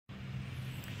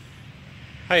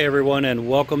Hi everyone, and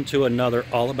welcome to another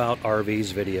All About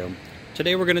RVs video.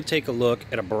 Today we're going to take a look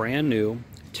at a brand new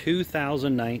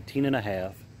 2019 and a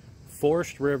half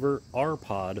Forestriver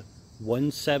R-Pod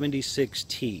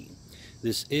 176T.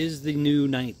 This is the new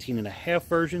 19 and a half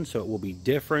version, so it will be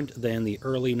different than the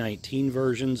early 19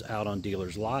 versions out on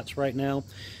dealers' lots right now.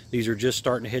 These are just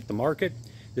starting to hit the market.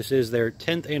 This is their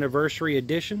 10th anniversary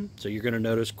edition, so you're going to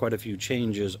notice quite a few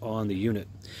changes on the unit.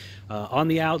 On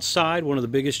the outside, one of the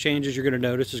biggest changes you're going to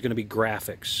notice is going to be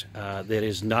graphics. That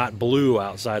is not blue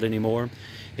outside anymore.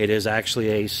 It is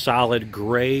actually a solid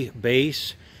gray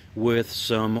base with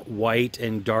some white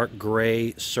and dark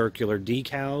gray circular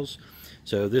decals.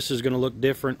 So this is going to look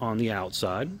different on the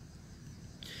outside.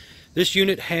 This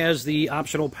unit has the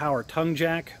optional power tongue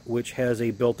jack, which has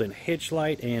a built-in hitch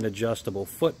light and adjustable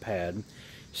foot pad.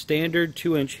 Standard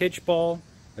 2-inch hitch ball,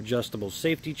 adjustable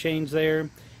safety chains there.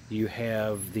 You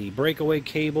have the breakaway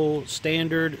cable,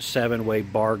 standard 7-way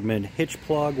Bargman hitch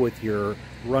plug with your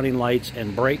running lights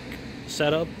and brake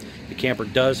setup. The camper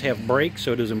does have brakes,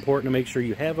 so it is important to make sure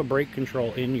you have a brake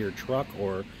control in your truck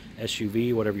or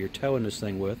SUV, whatever you're towing this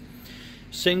thing with.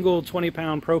 Single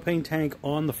 20-pound propane tank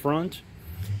on the front.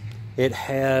 It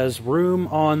has room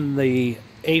on the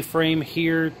A-frame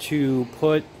here to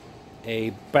put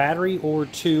a battery or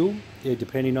two,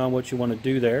 depending on what you want to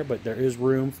do there, but there is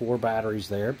room for batteries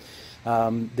there.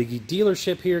 The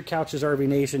dealership here, Couch's RV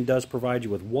Nation, does provide you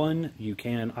with one. You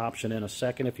can option in a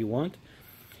second if you want.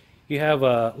 You have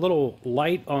a little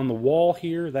light on the wall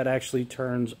here that actually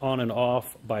turns on and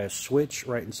off by a switch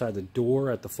right inside the door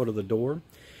at the foot of the door.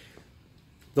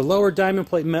 The lower diamond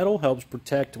plate metal helps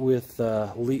protect with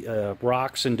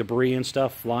rocks and debris and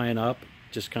stuff flying up.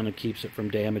 Just kind of keeps it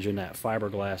from damaging that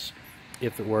fiberglass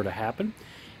if it were to happen.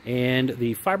 And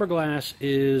the fiberglass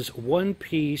is one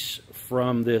piece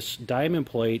from this diamond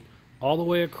plate all the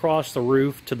way across the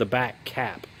roof to the back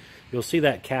cap. You'll see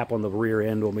that cap on the rear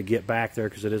end when we get back there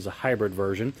because it is a hybrid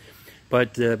version.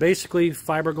 But basically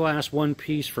fiberglass one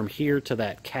piece from here to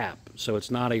that cap. So it's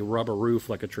not a rubber roof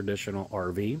like a traditional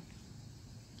RV.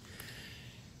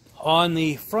 On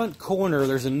the front corner,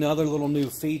 there's another little new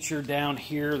feature down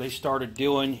here they started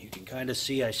doing. You can kind of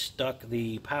see I stuck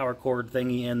the power cord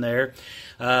thingy in there.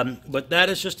 But that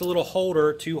is just a little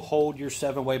holder to hold your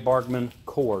 7-way Bargman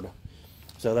cord.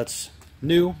 So that's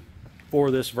new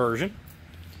for this version.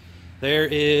 There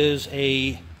is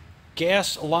a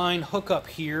gas line hookup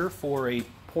here for a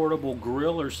portable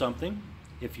grill or something,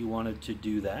 if you wanted to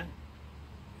do that.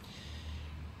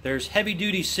 There's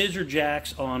heavy-duty scissor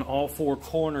jacks on all four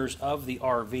corners of the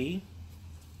RV.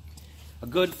 A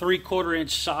good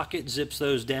 3/4-inch socket zips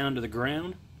those down to the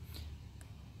ground.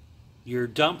 Your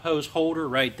dump hose holder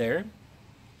right there.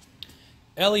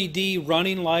 LED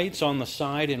running lights on the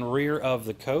side and rear of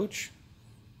the coach.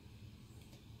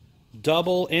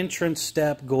 Double entrance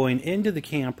step going into the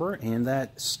camper, and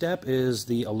that step is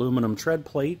the aluminum tread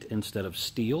plate instead of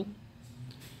steel.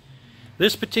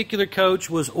 This particular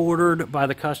coach was ordered by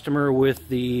the customer with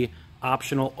the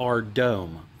optional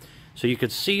R-Dome. So you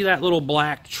could see that little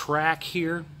black track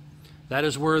here. That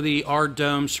is where the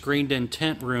R-Dome screened-in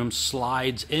tent room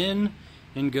slides in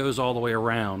and goes all the way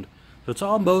around. So it's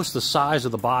almost the size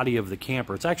of the body of the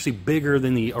camper. It's actually bigger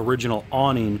than the original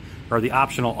awning, or the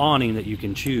optional awning that you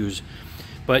can choose.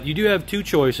 But you do have two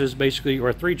choices, basically,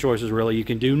 or three choices really. You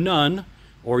can do none,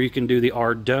 or you can do the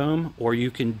R-Dome, or you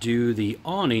can do the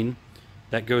awning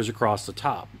that goes across the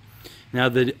top. Now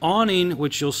the awning,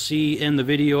 which you'll see in the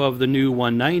video of the new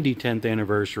 190 10th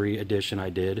anniversary edition I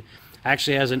did,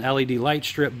 actually has an LED light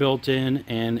strip built in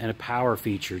and a power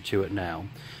feature to it now.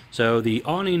 So the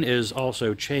awning is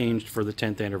also changed for the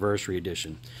 10th anniversary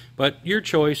edition. But your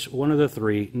choice, one of the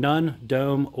three, none,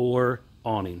 dome, or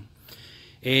awning.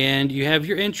 And you have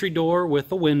your entry door with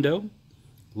the window,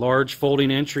 large folding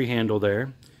entry handle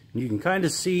there. You can kind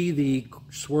of see the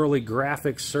swirly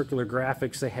graphics, circular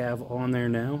graphics they have on there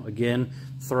now. Again,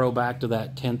 throwback to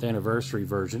that 10th anniversary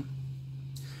version.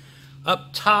 Up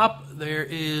top, there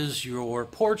is your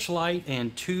porch light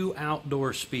and two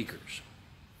outdoor speakers.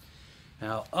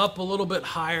 Now, up a little bit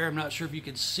higher, I'm not sure if you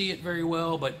can see it very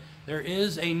well, but there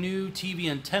is a new TV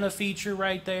antenna feature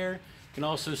right there. You can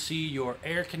also see your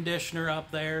air conditioner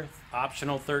up there,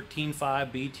 optional 13.5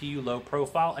 BTU low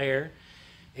profile air.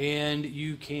 And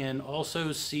you can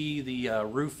also see the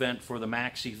roof vent for the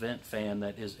maxi vent fan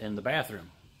that is in the bathroom.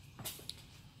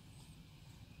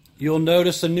 You'll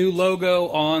notice a new logo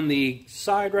on the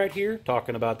side right here,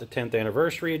 talking about the 10th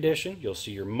anniversary edition. You'll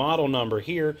see your model number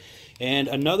here. And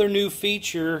another new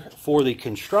feature for the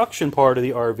construction part of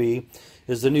the RV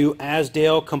is the new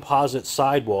Asdale composite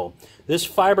sidewall. This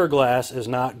fiberglass is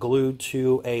not glued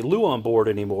to a Luan board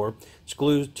anymore. It's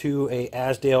glued to a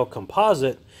Asdale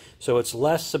composite, so it's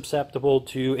less susceptible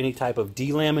to any type of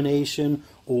delamination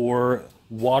or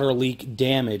water leak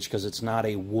damage because it's not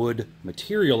a wood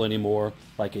material anymore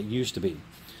like it used to be.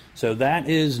 So that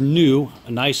is new,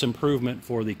 a nice improvement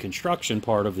for the construction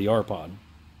part of the R-Pod.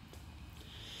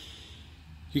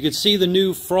 You can see the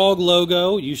new frog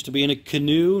logo. It used to be in a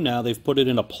canoe. Now they've put it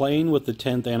in a plane with the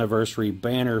 10th anniversary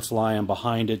banner flying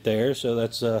behind it there. So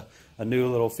that's a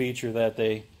new little feature that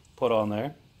they put on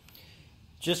there.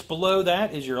 Just below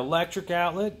that is your electric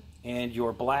outlet and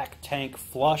your black tank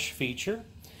flush feature.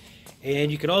 And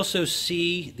you can also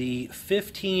see the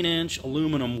 15-inch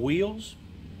aluminum wheels.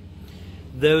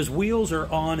 Those wheels are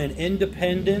on an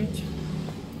independent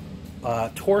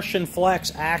torsion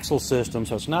flex axle system,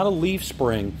 so it's not a leaf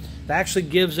spring. It actually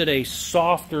gives it a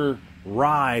softer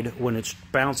ride when it's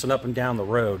bouncing up and down the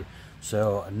road.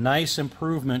 So a nice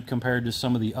improvement compared to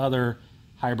some of the other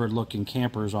hybrid looking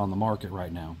campers on the market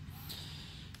right now.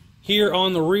 Here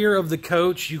on the rear of the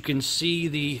coach you can see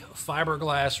the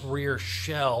fiberglass rear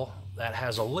shell that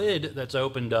has a lid that's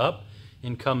opened up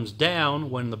and comes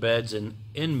down when the bed's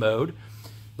in mode.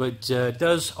 But it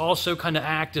does also kind of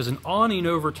act as an awning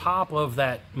over top of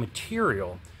that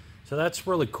material. So that's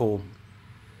really cool.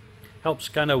 Helps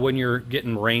kind of when you're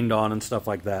getting rained on and stuff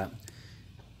like that.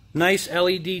 Nice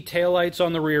LED taillights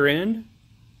on the rear end.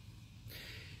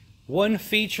 One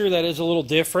feature that is a little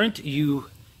different, you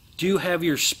do have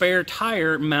your spare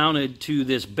tire mounted to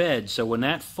this bed. So when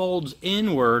that folds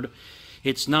inward,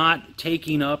 it's not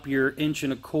taking up your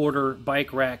 1.25"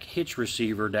 bike rack hitch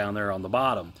receiver down there on the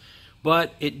bottom.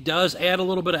 But it does add a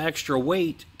little bit of extra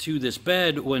weight to this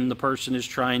bed when the person is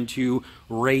trying to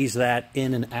raise that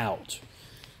in and out.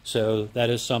 So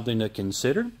that is something to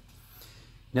consider.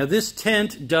 Now this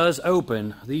tent does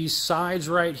open. These sides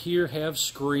right here have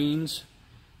screens,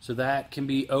 so that can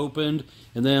be opened.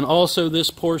 And then also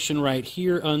this portion right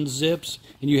here unzips,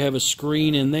 and you have a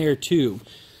screen in there too.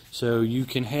 So you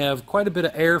can have quite a bit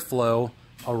of airflow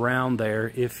around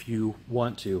there if you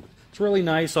want to. It's really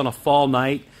nice on a fall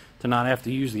night to not have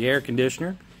to use the air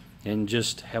conditioner and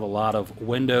just have a lot of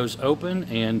windows open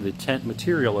and the tent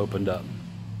material opened up.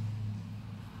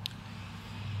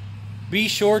 Be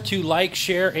sure to like,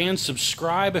 share, and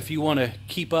subscribe if you want to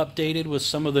keep updated with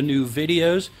some of the new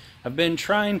videos. I've been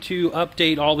trying to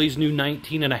update all these new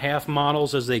 19.5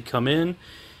 models as they come in.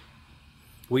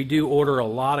 We do order a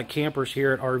lot of campers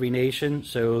here at RV Nation,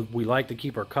 so we like to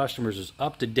keep our customers as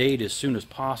up to date as soon as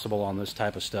possible on this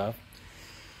type of stuff.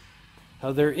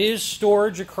 There is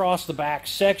storage across the back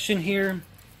section here.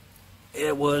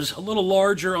 It was a little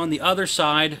larger on the other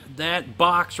side. That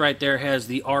box right there has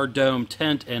the R-Dome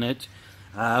tent in it.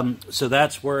 So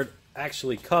that's where it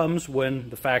actually comes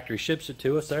when the factory ships it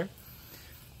to us there.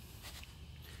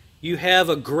 You have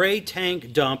a gray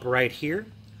tank dump right here.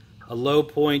 A low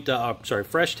point,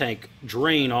 fresh tank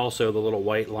drain also, the little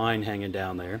white line hanging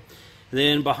down there.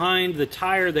 Then behind the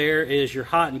tire there is your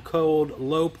hot and cold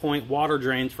low point water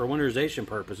drains for winterization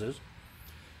purposes.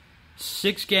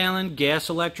 6-gallon gas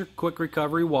electric quick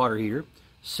recovery water heater,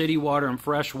 city water and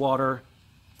fresh water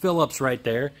fill-ups right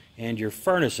there, and your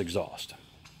furnace exhaust.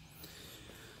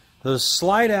 The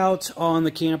slide out on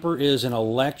the camper is an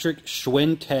electric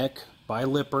Schwinn-Tech by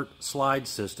Lippert slide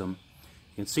system.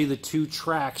 You can see the 2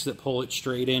 tracks that pull it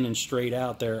straight in and straight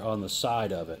out there on the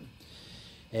side of it.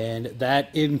 And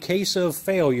that, in case of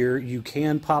failure, you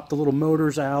can pop the little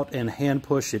motors out and hand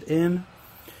push it in,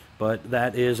 but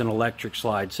that is an electric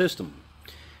slide system.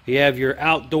 You have your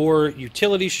outdoor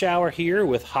utility shower here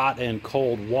with hot and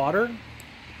cold water.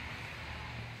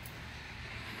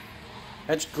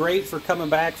 That's great for coming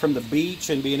back from the beach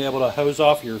and being able to hose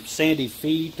off your sandy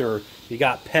feet, or you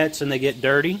got pets and they get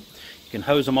dirty. You can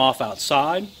hose them off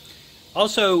outside.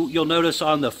 Also, you'll notice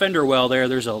on the fender well there,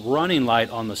 there's a running light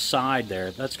on the side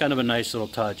there. That's kind of a nice little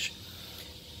touch.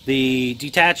 The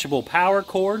detachable power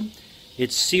cord,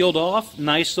 it's sealed off.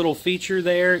 Nice little feature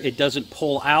there. It doesn't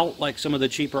pull out like some of the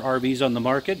cheaper RVs on the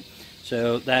market.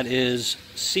 So that is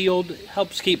sealed.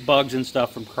 Helps keep bugs and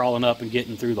stuff from crawling up and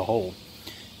getting through the hole.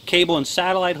 Cable and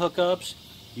satellite hookups.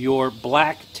 Your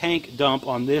black tank dump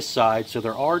on this side. So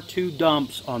there are 2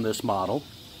 dumps on this model.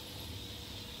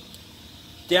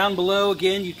 Down below,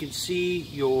 again, you can see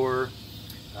your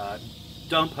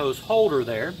dump hose holder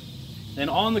there. Then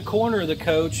on the corner of the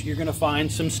coach, you're going to find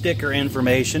some sticker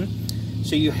information.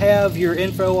 So you have your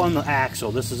info on the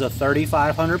axle. This is a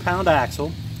 3,500 pound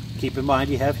axle. Keep in mind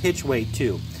you have hitch weight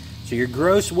too. So your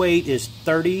gross weight is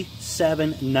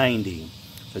 3,790.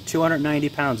 So 290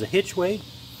 pounds of hitch weight.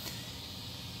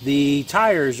 The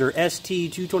tires are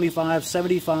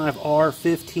ST225/75R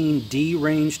 15D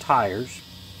range tires,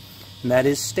 and that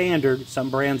is standard. Some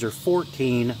brands are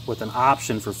 14 with an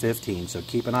option for 15, so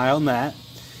keep an eye on that.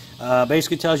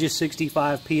 Basically tells you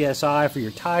 65 PSI for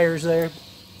your tires there.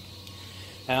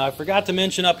 Now, I forgot to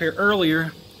mention up here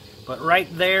earlier, but right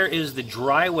there is the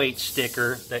dry weight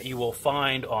sticker that you will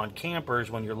find on campers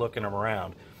when you're looking them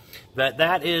around.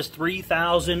 That is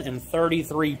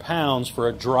 3,033 pounds for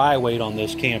a dry weight on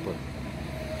this camper.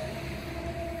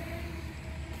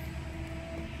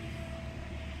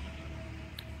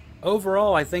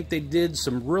 Overall, I think they did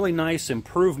some really nice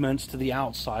improvements to the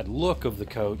outside look of the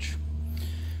coach.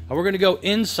 Now we're going to go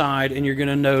inside, and you're going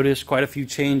to notice quite a few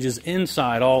changes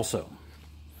inside also.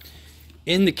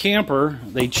 In the camper,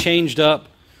 they changed up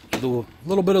the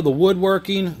little bit of the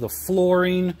woodworking, the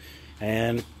flooring,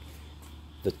 and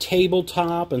the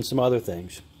tabletop, and some other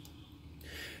things.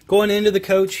 Going into the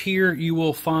coach here, you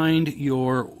will find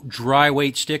your dry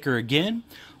weight sticker again,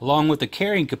 along with the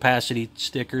carrying capacity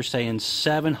sticker saying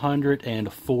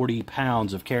 740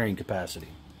 pounds of carrying capacity.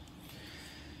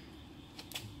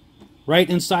 Right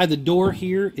inside the door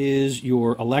here is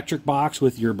your electric box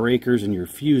with your breakers and your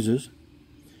fuses.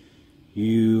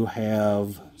 You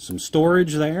have some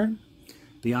storage there,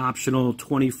 the optional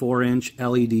 24-inch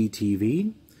LED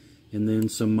TV, and then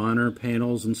some monitor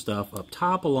panels and stuff up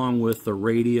top, along with the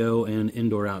radio and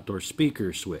indoor-outdoor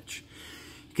speaker switch.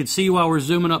 You can see while we're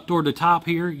zooming up toward the top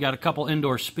here, you got a couple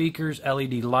indoor speakers,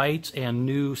 LED lights, and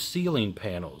new ceiling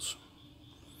panels.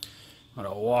 I'm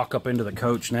going to walk up into the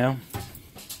coach now.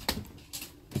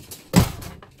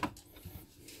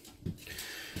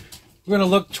 We're going to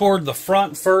look toward the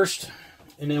front first,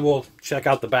 and then we'll check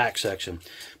out the back section.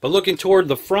 But looking toward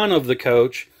the front of the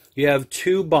coach, you have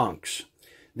two bunks.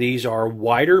 These are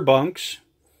wider bunks,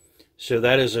 so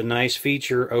that is a nice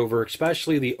feature over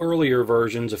especially the earlier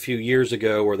versions a few years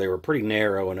ago where they were pretty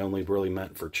narrow and only really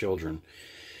meant for children.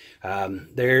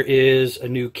 There is a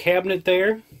new cabinet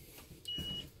there,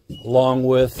 along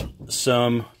with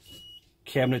some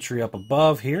cabinetry up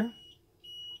above here.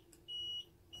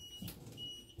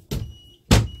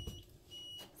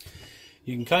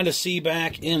 You can kind of see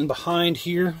back in behind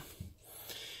here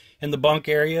in the bunk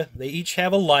area. They each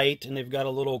have a light, and they've got a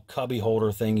little cubby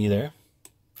holder thingy there.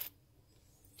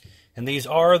 And these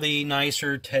are the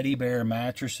nicer teddy bear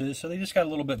mattresses, so they just got a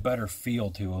little bit better feel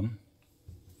to them.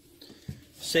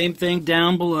 Same thing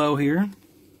down below here.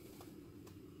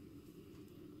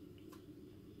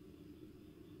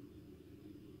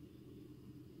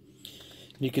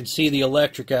 You can see the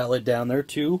electric outlet down there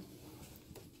too.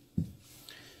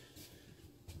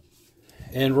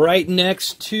 And right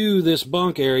next to this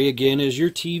bunk area, again, is your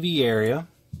TV area.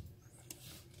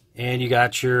 And you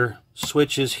got your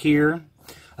switches here.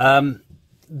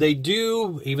 They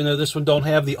do, even though this one don't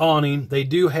have the awning, they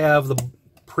do have the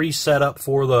pre-set up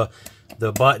for the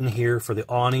button here for the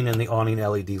awning and the awning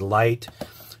LED light.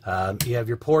 You have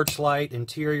your porch light,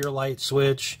 interior light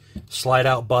switch, slide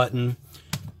out button,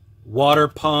 water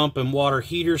pump and water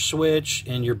heater switch,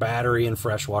 and your battery and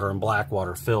freshwater and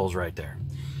blackwater fills right there.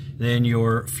 Then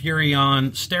your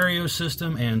Furrion stereo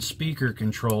system and speaker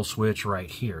control switch right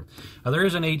here. Now there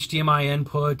is an HDMI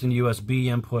input and USB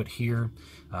input here,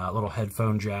 a little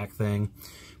headphone jack thing.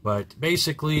 But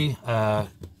basically,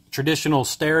 traditional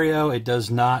stereo. It does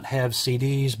not have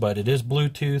CDs, but it is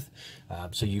Bluetooth,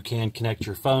 so you can connect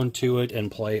your phone to it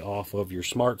and play off of your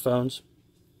smartphones.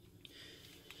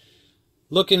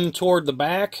 Looking toward the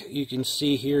back, you can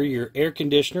see here your air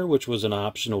conditioner, which was an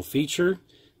optional feature.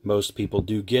 Most people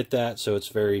do get that, so it's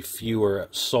very fewer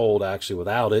sold actually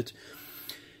without it.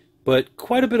 But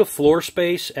quite a bit of floor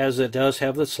space, as it does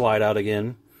have the slide out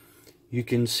again. You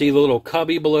can see the little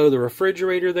cubby below the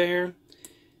refrigerator there.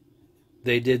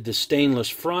 They did the stainless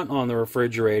front on the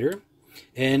refrigerator.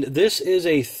 And this is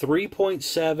a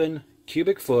 3.7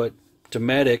 cubic foot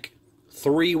Dometic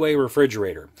three-way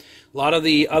refrigerator. A lot of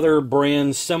the other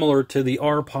brands similar to the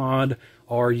R-Pod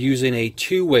are using a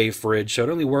two-way fridge, so it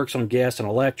only works on gas and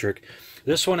electric.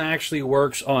 This one actually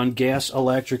works on gas,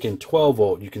 electric, and 12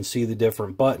 volt. You can see the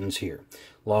different buttons here,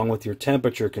 along with your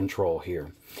temperature control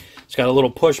here. It's got a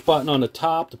little push button on the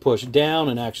top to push down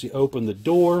and actually open the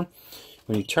door.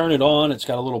 When you turn it on, it's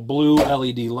got a little blue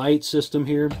LED light system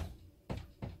here.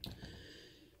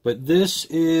 But this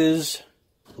is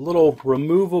a little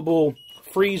removable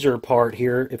freezer part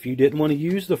here. If you didn't want to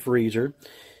use the freezer,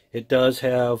 it does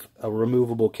have a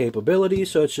removable capability,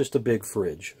 so it's just a big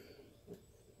fridge.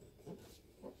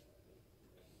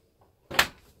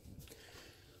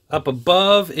 Up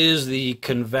above is the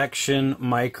convection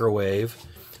microwave.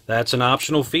 That's an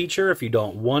optional feature. If you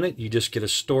don't want it, you just get a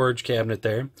storage cabinet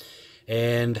there.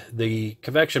 And the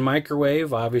convection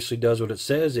microwave obviously does what it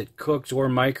says. It cooks or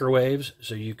microwaves,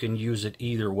 so you can use it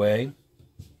either way.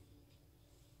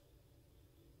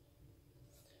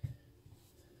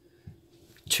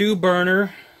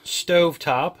 Two-burner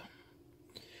stovetop.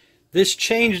 This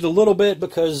changed a little bit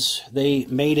because they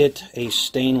made it a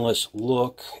stainless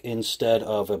look instead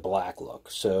of a black look.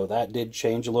 So that did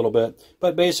change a little bit,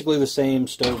 but basically the same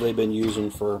stove they've been using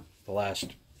for the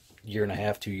last year and a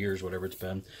half, 2 years, whatever it's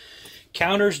been.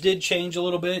 Counters did change a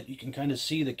little bit. You can kind of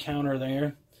see the counter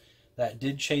there. That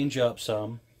did change up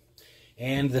some.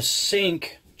 And the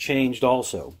sink changed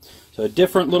also. So a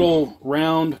different little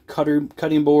round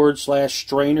cutting board slash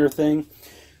strainer thing.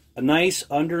 A nice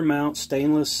undermount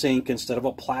stainless sink instead of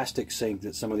a plastic sink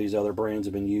that some of these other brands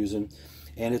have been using.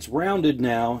 And it's rounded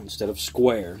now instead of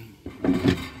square.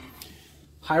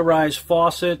 High-rise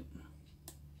faucet.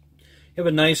 You have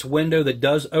a nice window that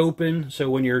does open, so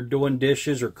when you're doing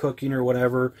dishes or cooking or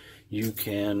whatever, you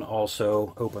can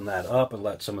also open that up and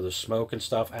let some of the smoke and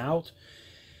stuff out.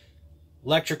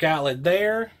 Electric outlet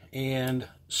there, and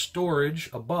storage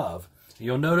above.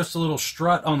 You'll notice a little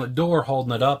strut on the door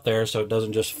holding it up there so it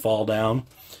doesn't just fall down.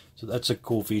 So that's a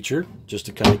cool feature, just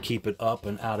to kind of keep it up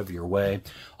and out of your way.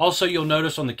 Also, you'll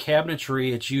notice on the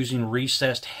cabinetry, it's using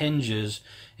recessed hinges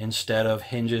instead of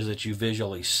hinges that you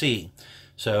visually see.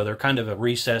 So they're kind of a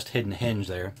recessed hidden hinge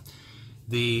there.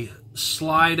 The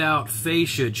slide out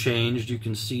fascia changed. You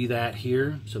can see that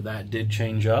here. So that did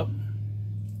change up.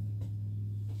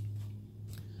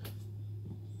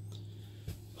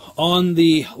 On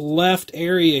the left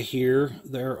area here,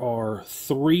 there are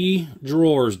 3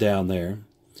 drawers down there.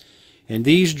 And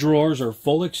these drawers are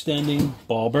full extending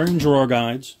ball bearing drawer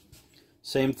guides.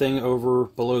 Same thing over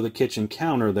below the kitchen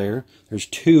counter there. There's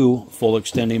 2 full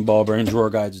extending ball bearing drawer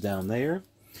guides down there.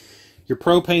 Your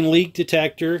propane leak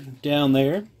detector down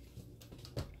there.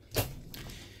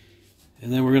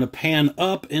 And then we're going to pan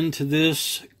up into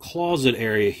this closet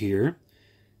area here.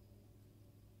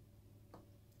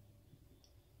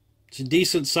 It's a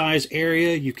decent sized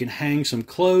area. You can hang some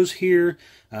clothes here.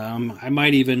 I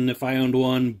might even, if I owned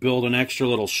one, build an extra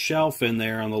little shelf in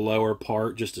there on the lower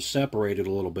part just to separate it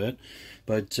a little bit.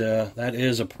 But that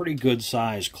is a pretty good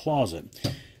sized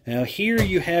closet. Now here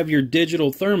you have your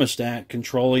digital thermostat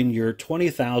controlling your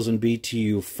 20,000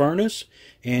 BTU furnace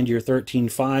and your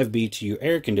 13.5 BTU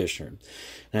air conditioner.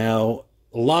 Now,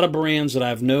 a lot of brands that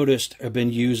I've noticed have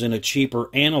been using a cheaper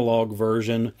analog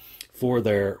version for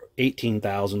their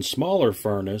 18,000 smaller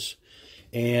furnace,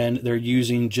 and they're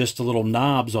using just the little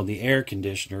knobs on the air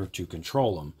conditioner to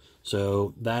control them.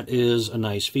 So that is a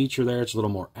nice feature there. It's a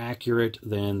little more accurate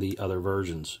than the other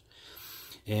versions.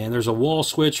 And there's a wall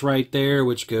switch right there,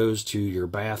 which goes to your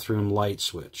bathroom light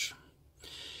switch.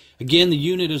 Again, the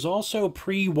unit is also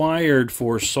pre-wired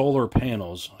for solar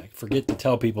panels. I forget to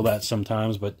tell people that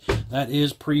sometimes, but that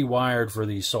is pre-wired for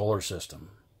the solar system.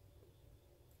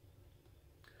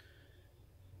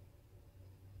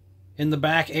 In the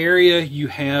back area, you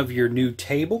have your new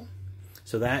table.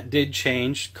 So that did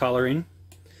change coloring.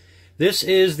 This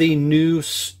is the new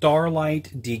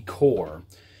Starlight decor.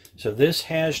 So this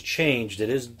has changed. It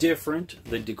is different.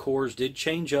 The decors did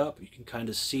change up. You can kind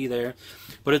of see there.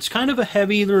 But it's kind of a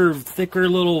heavier, thicker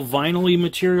little vinyl-y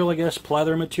material, I guess,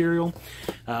 pleather material.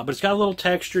 But it's got a little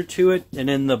texture to it. And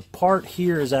then the part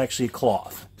here is actually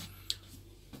cloth.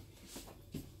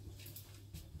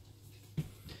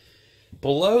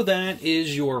 Below that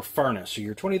is your furnace. So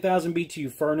your 20,000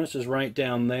 BTU furnace is right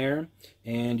down there.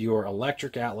 And your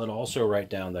electric outlet also right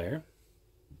down there.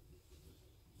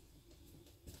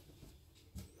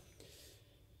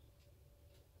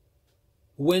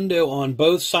 Window on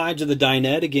both sides of the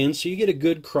dinette again, so you get a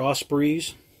good cross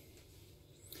breeze.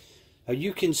 Now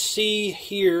you can see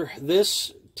here,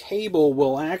 this table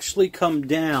will actually come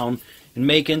down and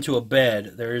make into a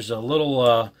bed. There's a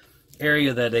little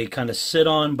area that they kind of sit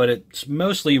on, but it's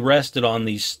mostly rested on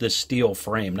this steel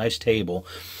frame. Nice table.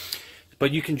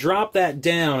 But you can drop that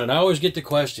down, and I always get the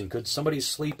question, could somebody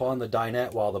sleep on the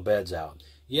dinette while the bed's out?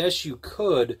 Yes, you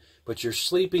could, but you're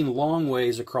sleeping long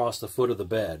ways across the foot of the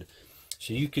bed.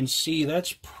 So you can see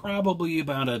that's probably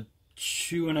about a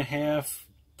 2.5,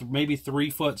 maybe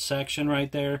 3 foot section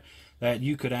right there that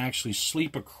you could actually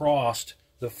sleep across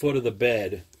the foot of the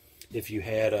bed if you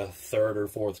had a 3rd or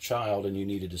 4th child and you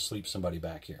needed to sleep somebody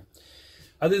back here.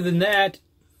 Other than that,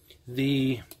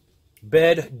 the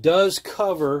bed does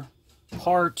cover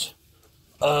part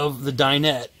of the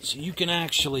dinette. So you can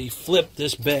actually flip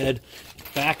this bed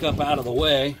back up out of the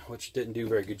way, which didn't do a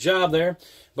very good job there,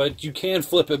 but you can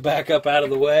flip it back up out of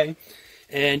the way,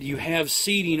 and you have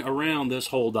seating around this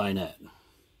whole dinette.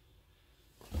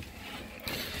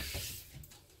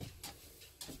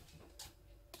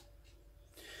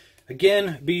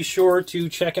 Again, be sure to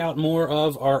check out more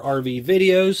of our RV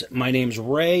videos. My name's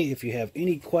Ray. If you have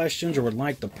any questions or would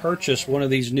like to purchase one of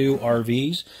these new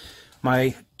RVs,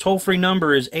 my toll-free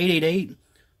number is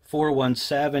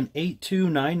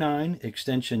 888-417-8299,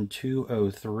 extension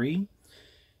 203.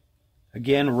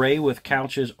 Again, Ray with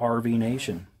Couch's RV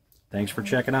Nation. Thanks for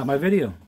checking out my video.